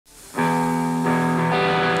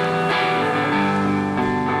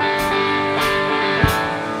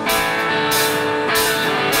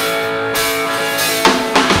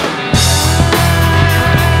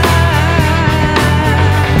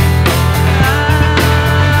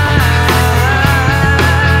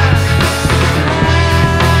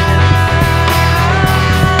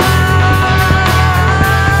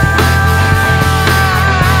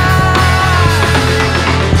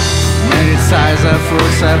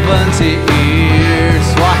70 years.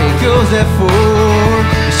 Why he goes there for?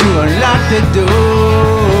 To unlock the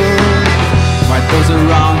door. Why those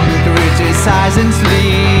around him criticize and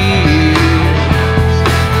sleep?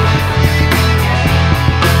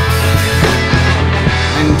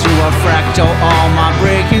 Into a fractal on my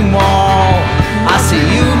breaking wall, I see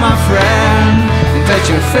you, my friend, and touch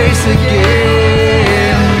your face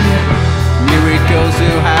again. Miracles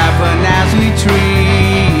will happen as we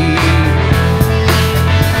dream.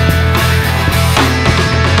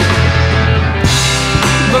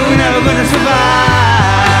 But we're never gonna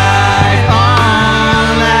survive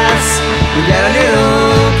unless we get a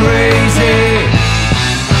little crazy.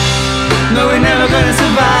 No, we're never gonna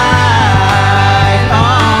survive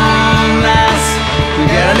unless we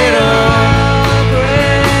get a little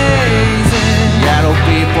crazy. Yellow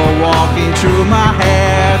people walking through my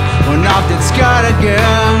head. One of them's got a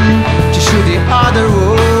gun to shoot the other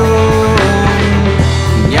room.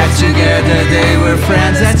 Yet together they were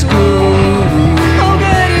friends at school. Oh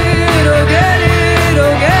get it, oh get it,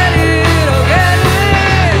 oh get it, oh get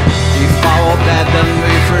it. He followed that the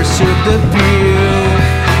way first took the pill.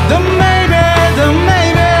 The maybe, the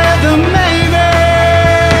maybe, the maybe.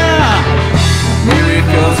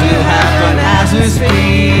 Miracles will happen as we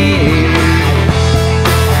speak.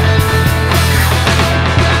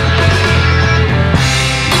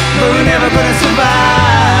 But we're never gonna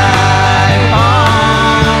survive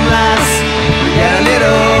unless we get a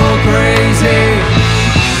little crazy.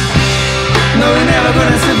 No, we're never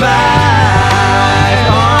gonna survive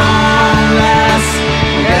unless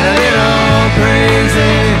we get a little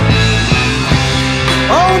crazy.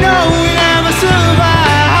 Oh no, we never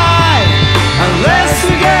survive unless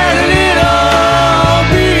we get a little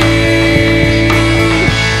beat.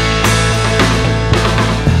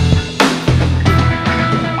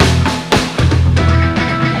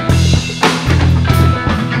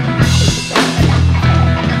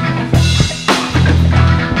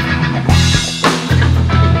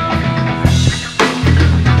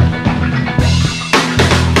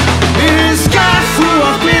 In a sky full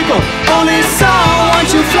of people, only someone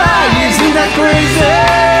to fly. Isn't that crazy?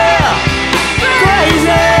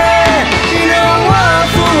 Crazy. In a world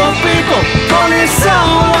full of people, only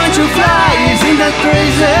someone to fly. Isn't that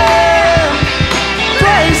crazy?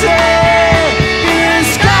 Crazy. In a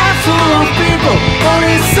sky full of people,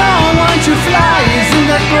 only someone to fly. Isn't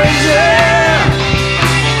that crazy?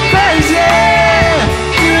 Crazy.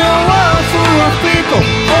 In a world full of people,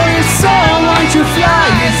 only someone to fly.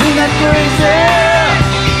 Isn't that crazy?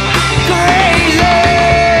 Crazy.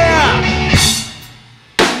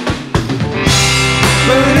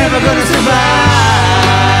 But we're never gonna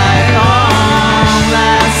survive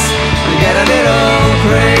unless we get a little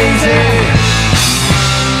crazy.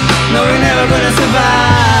 No, we're never gonna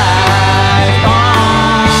survive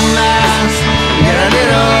unless we get a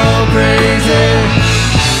little crazy.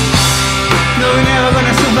 No, we're never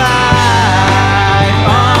gonna survive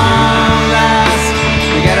unless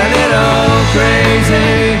we get a little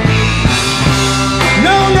crazy.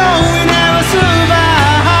 No, no, we never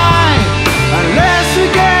survive unless we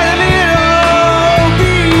get a little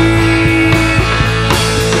beat.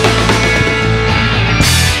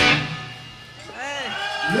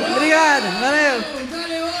 Obrigado, valeu.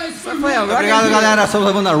 Obrigado, galera. Somos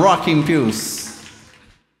a banda Rocking Pills.